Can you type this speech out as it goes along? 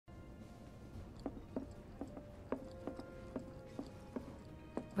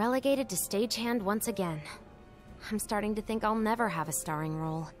Relegated to stagehand once again. I'm starting to think I'll never have a starring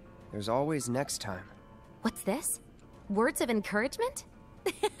role. There's always next time. What's this? Words of encouragement?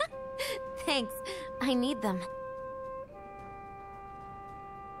 Thanks. I need them.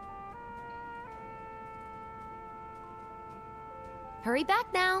 Hurry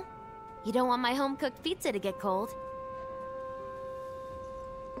back now. You don't want my home-cooked pizza to get cold.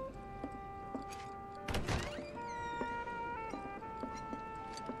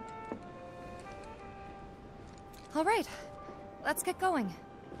 All right, let's get going.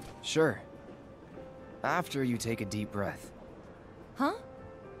 Sure. After you take a deep breath. Huh?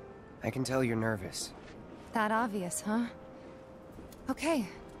 I can tell you're nervous. That obvious, huh? Okay,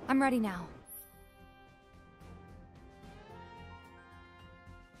 I'm ready now.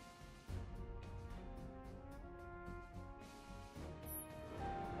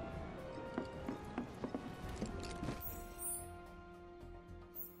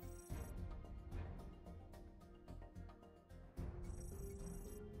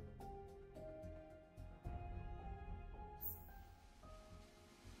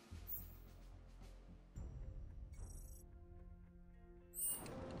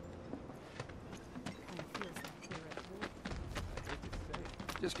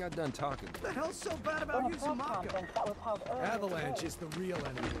 Just got done talking. What the hell's so bad about using Mako? Avalanche is the real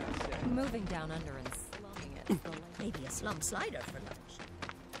enemy. Moving down under and slumming it. Maybe a slum slider for lunch.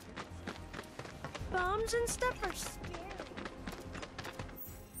 Bombs and stuff are scary.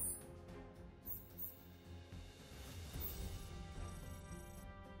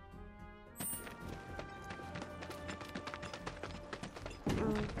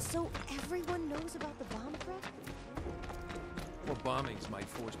 So everyone knows about the bomb threat? More bombings might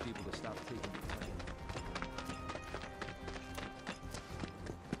force people to stop taking the plane.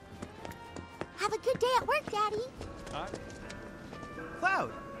 Have a good day at work, Daddy. Hi.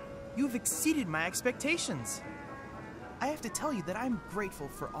 Cloud, you've exceeded my expectations. I have to tell you that I'm grateful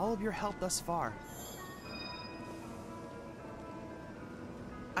for all of your help thus far.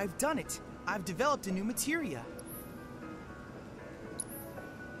 I've done it. I've developed a new materia.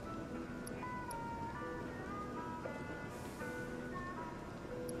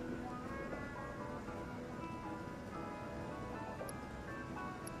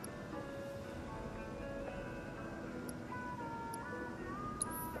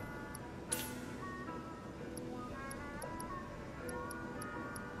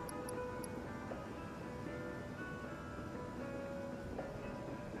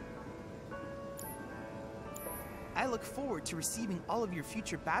 I look forward to receiving all of your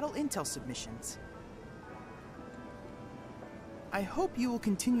future battle intel submissions. I hope you will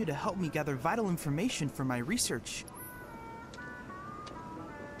continue to help me gather vital information for my research.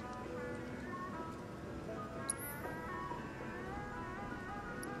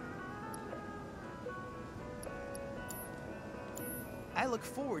 I look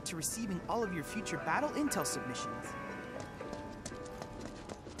forward to receiving all of your future battle intel submissions.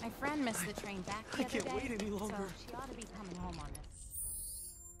 My friend missed the train back the I other can't day, wait any longer. so she ought to be coming home on this.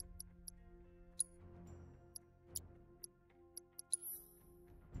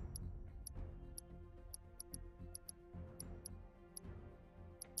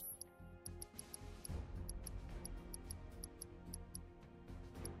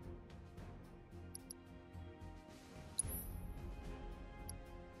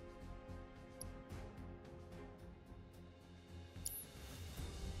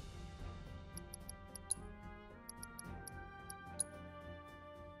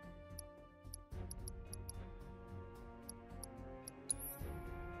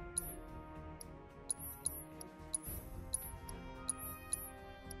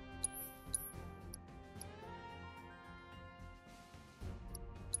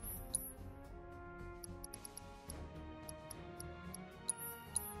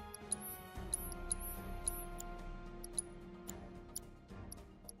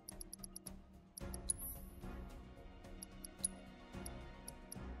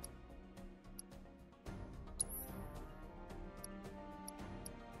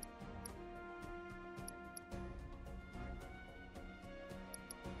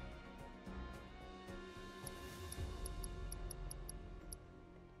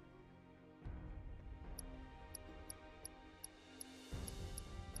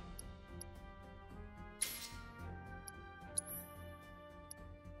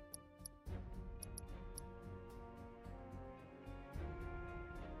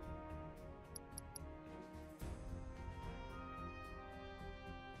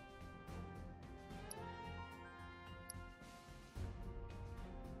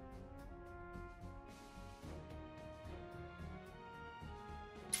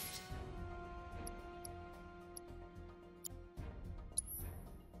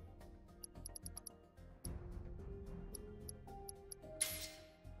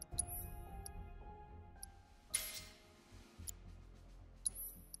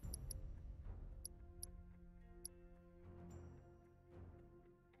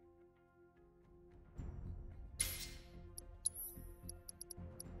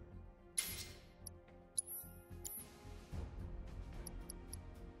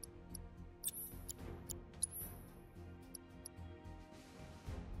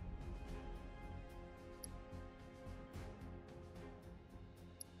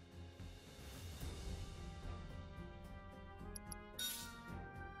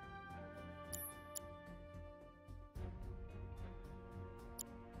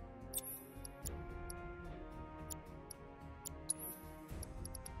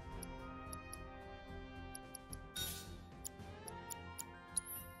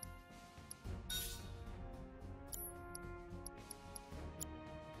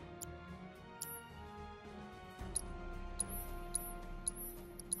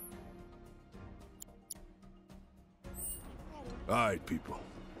 All right, people.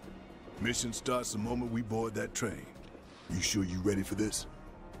 Mission starts the moment we board that train. You sure you ready for this?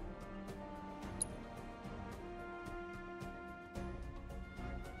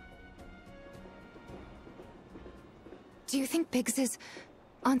 Do you think Biggs is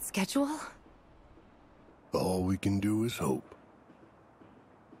on schedule? All we can do is hope.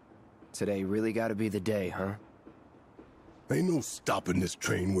 Today really gotta be the day, huh? Ain't no stopping this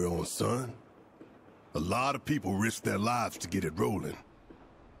train we're on, son. A lot of people risk their lives to get it rolling.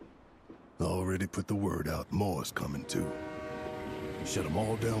 Already put the word out, more is coming too. Shut them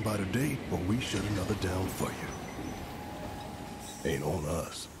all down by the day, or we shut another down for you. Ain't on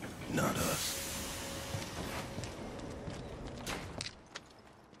us, not us.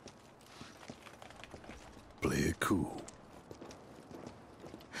 Play it cool.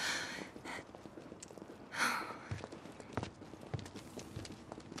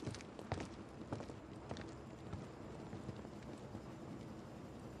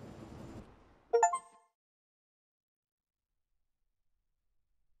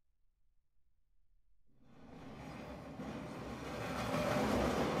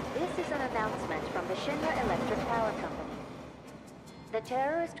 This is an announcement from the Shinra Electric Power Company. The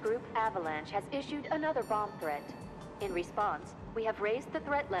terrorist group Avalanche has issued another bomb threat. In response, we have raised the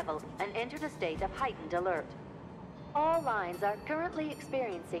threat level and entered a state of heightened alert. All lines are currently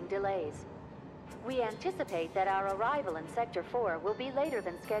experiencing delays. We anticipate that our arrival in Sector 4 will be later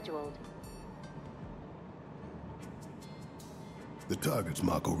than scheduled. The target's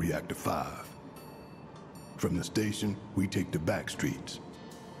Mako Reactor 5. From the station, we take the back streets.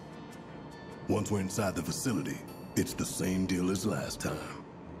 Once we're inside the facility, it's the same deal as last time.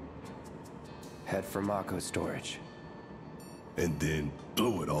 Head for Mako storage. And then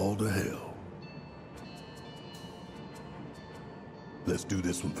blow it all to hell. Let's do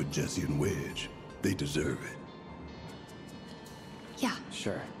this one for Jesse and Wedge. They deserve it. Yeah.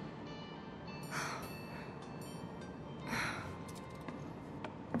 Sure.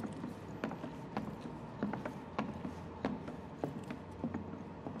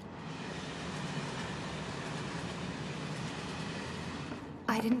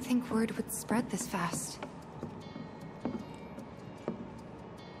 I didn't think word would spread this fast.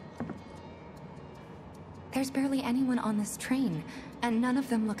 There's barely anyone on this train, and none of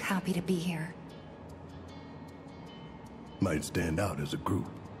them look happy to be here. Might stand out as a group.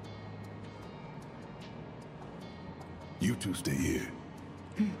 You two stay here.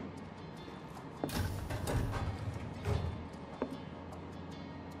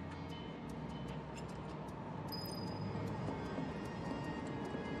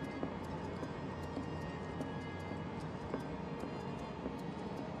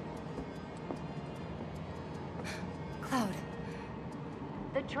 Cloud.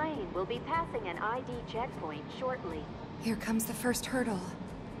 The train will be passing an ID checkpoint shortly. Here comes the first hurdle.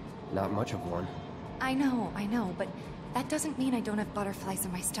 Not much of one. I know, but that doesn't mean I don't have butterflies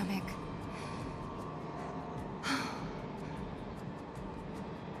in my stomach.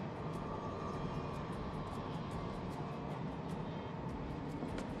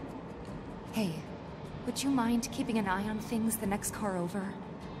 Hey, would you mind keeping an eye on things the next car over?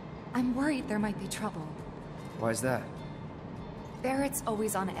 I'm worried there might be trouble. Why's that? Barrett's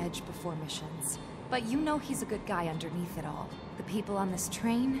always on edge before missions. But you know he's a good guy underneath it all. The people on this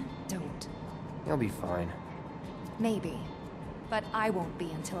train don't. You'll be fine. Maybe. But I won't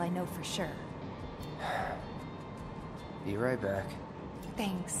be until I know for sure. Be right back.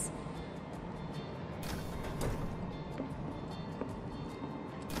 Thanks.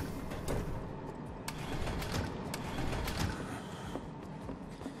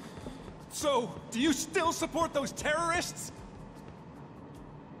 So, do you still support those terrorists?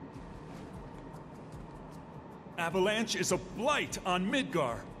 Avalanche is a blight on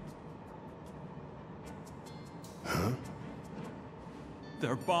Midgar. Huh?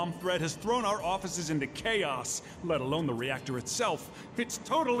 Their bomb threat has thrown our offices into chaos, let alone the reactor itself. It's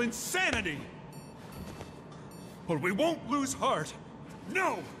total insanity! But we won't lose heart.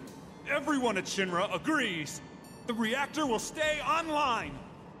 No! Everyone at Shinra agrees. The reactor will stay online.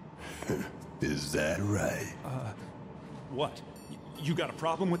 Is that right? What? You got a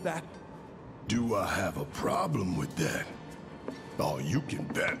problem with that? Do I have a problem with that? Oh, you can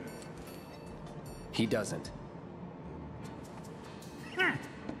bet. He doesn't.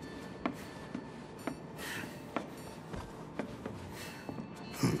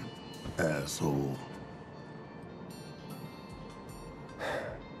 Asshole.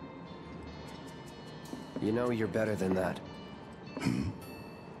 You know you're better than that.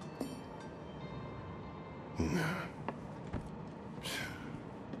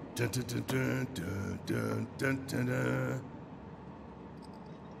 Dun, dun, dun, dun, dun, dun, dun, dun.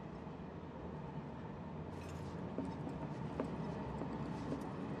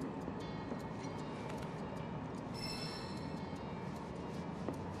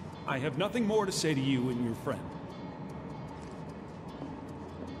 I have nothing more to say to you and your friend.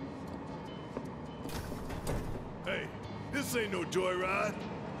 Hey, this ain't no joyride.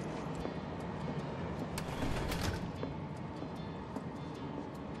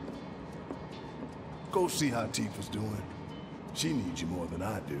 Go see how Tifa's doing. She needs you more than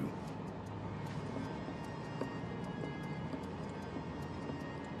I do.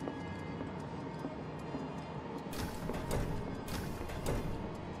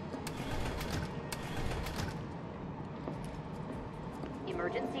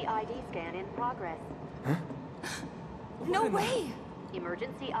 Emergency ID scan in progress. Huh? No way!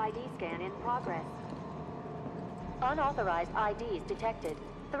 Emergency ID scan in progress. Unauthorized IDs detected.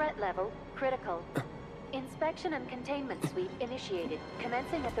 Threat level, critical. Inspection and containment sweep initiated,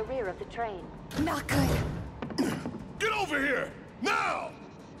 commencing at the rear of the train. Not good. Get over here! Now!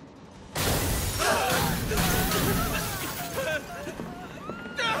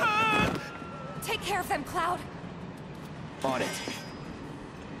 Take care of them, Cloud. On it.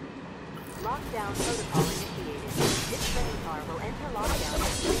 Lockdown protocol initiated. This train car will enter lockdown in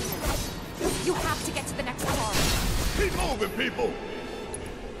 3 minutes. You have to get to the next car. Keep moving, people!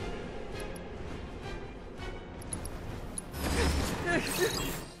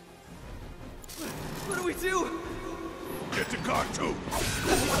 What do we do? Get to car 2!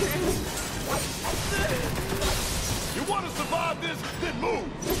 You want to survive this? Then move!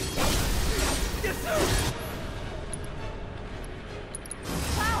 Yes, sir!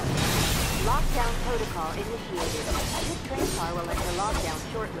 Lockdown protocol initiated. This train car will enter lockdown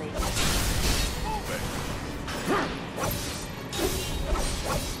shortly. Move it!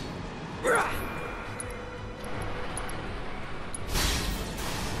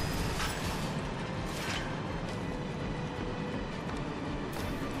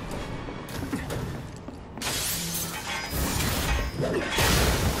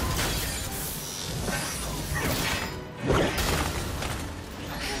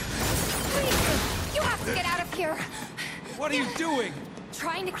 What are you doing?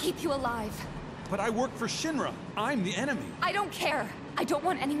 Trying to keep you alive. But I work for Shinra. I'm the enemy. I don't care. I don't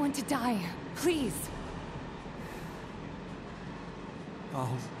want anyone to die. Please.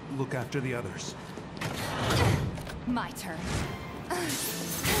 I'll look after the others. My turn.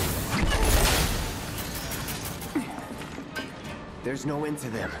 There's no end to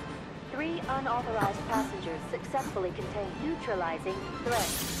them. 3 unauthorized passengers successfully contained. Neutralizing threat.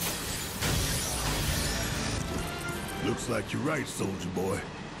 Looks like you're right, soldier boy.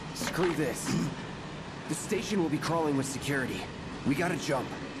 Screw this. The station will be crawling with security. We gotta jump.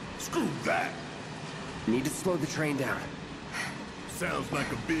 Screw that! Need to slow the train down. Sounds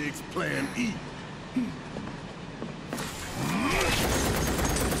like a Biggs plan E.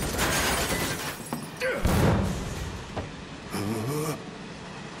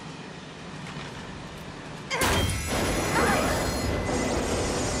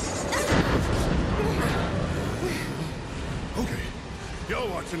 Y'all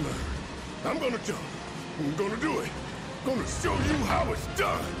watch and learn. I'm gonna jump. I'm gonna do it. Gonna show you how it's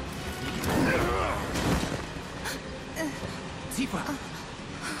done. Tifa!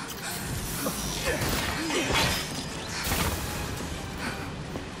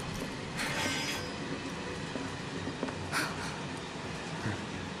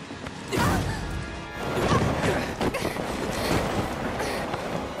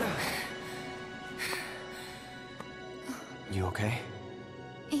 You okay?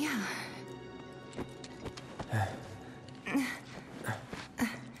 Yeah.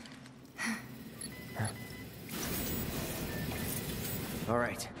 All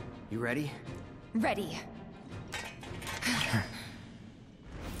right. You ready? Ready.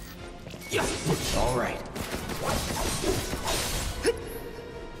 All right.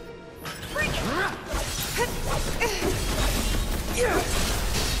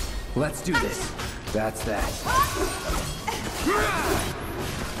 Let's do this. That's that.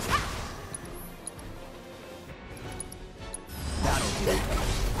 That'll do.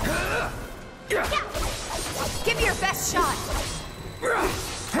 Give me your best shot.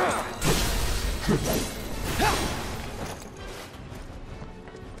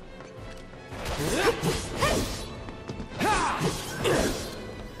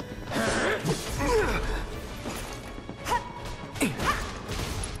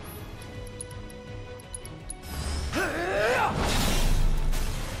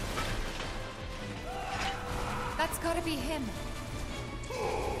 That's gotta be him.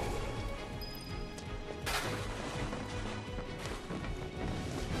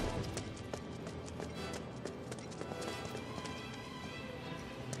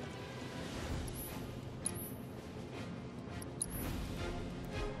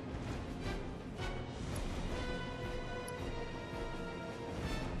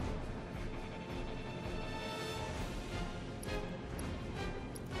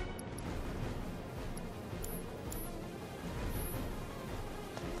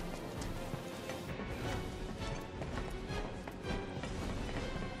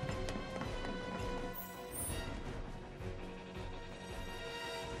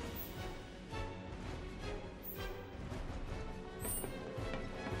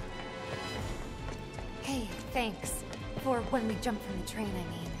 Thanks. For when we jump from the train, I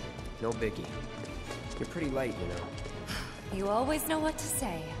mean. No biggie. You're pretty light, you know. You always know what to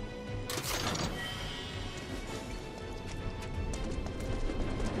say.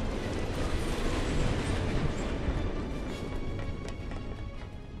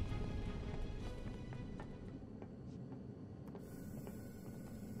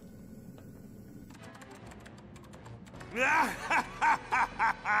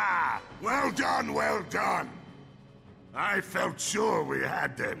 Well done, well done. I felt sure we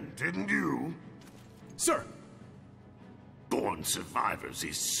had them, didn't you? Sir! Born survivors,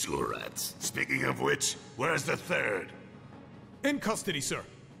 these surats. Speaking of which, where's the third? In custody, sir.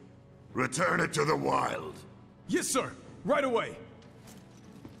 Return it to the wild. Yes, sir. Right away.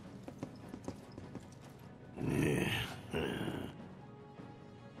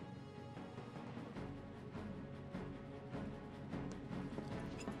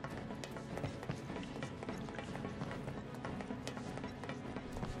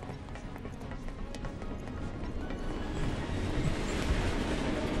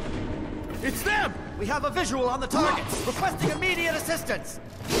 It's them! We have a visual on the target, requesting immediate assistance!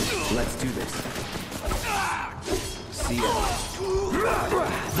 Let's do this. See ya.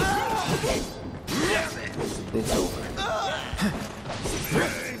 It's over.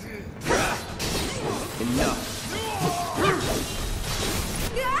 Enough.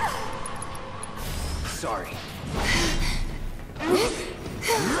 Sorry.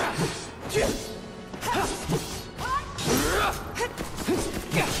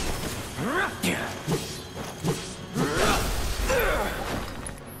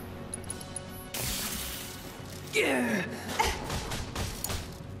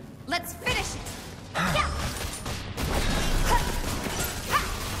 Let's finish it!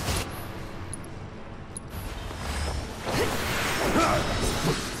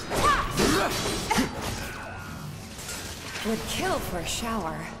 Would kill for a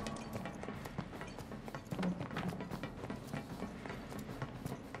shower.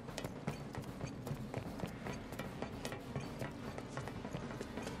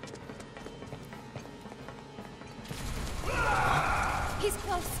 He's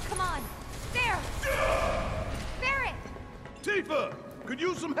close. Come on. There! Barrett! Tifa! Could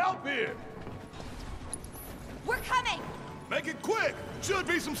use some help here! We're coming! Make it quick! Should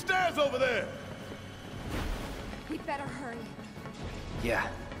be some stairs over there! We better hurry. Yeah.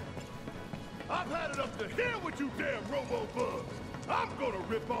 I've had it up to here with you damn robo-bugs! I'm gonna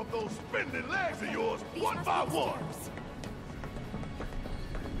rip off those spindly legs of yours one by one!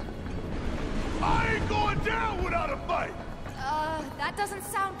 I ain't going down without a fight! That doesn't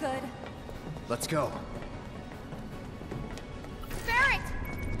sound good. Let's go. Barrett!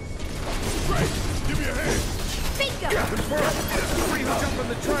 Great! Give me a hand! Bingo! Confirm! Free to jump on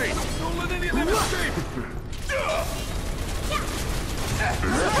the train! Don't let any of them escape!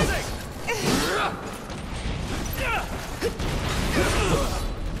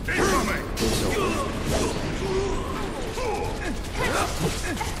 Incoming!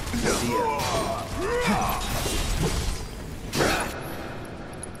 See ya.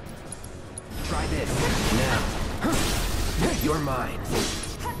 Try this. Now. You're mine.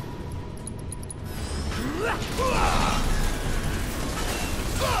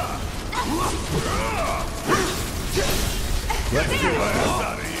 Let's do it!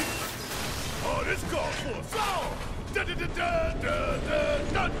 Out of here. Oh, this calls for a song!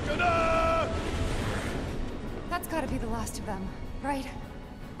 Da-da-da-da-da-da-da-da-da! That's gotta be the last of them, right?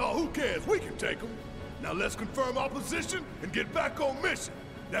 Oh, who cares? We can take them. Now let's confirm our position and get back on mission.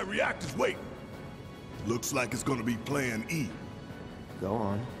 That reactor's waiting. Looks like it's gonna be Plan E. Go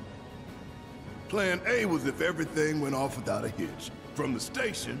on. Plan A was if everything went off without a hitch. From the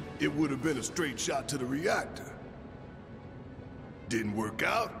station, it would have been a straight shot to the reactor. Didn't work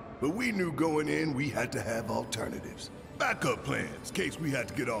out, but we knew going in we had to have alternatives. Backup plans, in case we had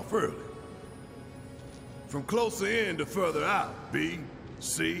to get off early. From closer in to further out, B,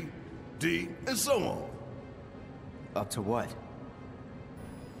 C, D, and so on. Up to what?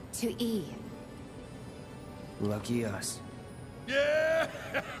 To E. Lucky us. Yeah!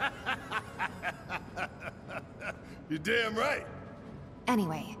 You're damn right.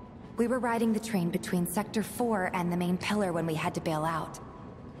 Anyway, we were riding the train between Sector 4 and the main pillar when we had to bail out.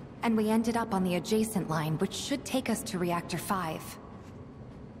 And we ended up on the adjacent line, which should take us to Reactor 5.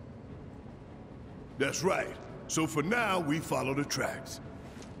 That's right. So for now, we follow the tracks.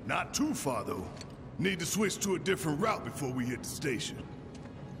 Not too far, though. Need to switch to a different route before we hit the station.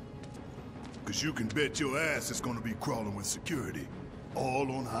 Cause you can bet your ass it's gonna be crawling with security.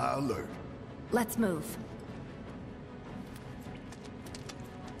 All on high alert. Let's move.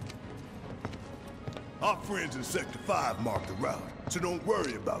 Our friends in Sector 5 marked the route, so don't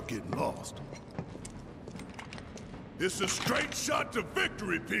worry about getting lost. It's a straight shot to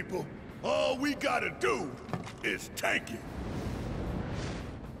victory, people. All we gotta do is take it.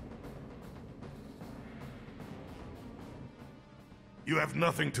 You have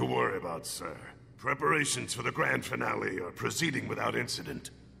nothing to worry about, sir. Preparations for the grand finale are proceeding without incident.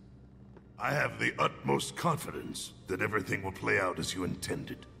 I have the utmost confidence that everything will play out as you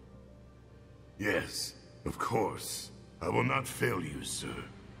intended. Yes, of course. I will not fail you, sir.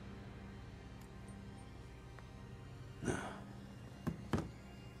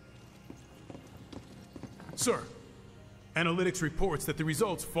 Sir, analytics reports that the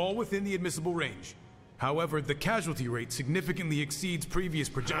results fall within the admissible range. However, the casualty rate significantly exceeds previous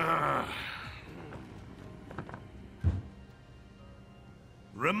projections.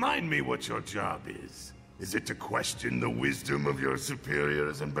 Remind me what your job is. Is it to question the wisdom of your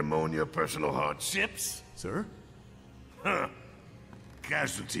superiors and bemoan your personal hardships? Sir? Huh.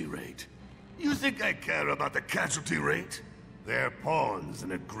 Casualty rate. You think I care about the casualty rate? They're pawns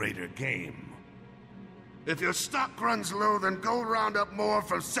in a greater game. If your stock runs low, then go round up more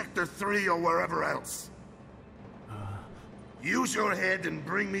from Sector 3 or wherever else. Use your head and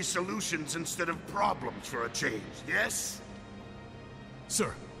bring me solutions instead of problems for a change, yes?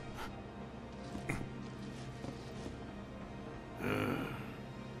 Sir.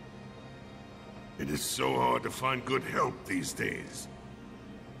 It is so hard to find good help these days.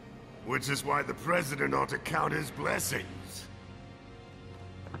 Which is why the President ought to count his blessings.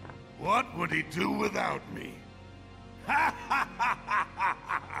 What would he do without me?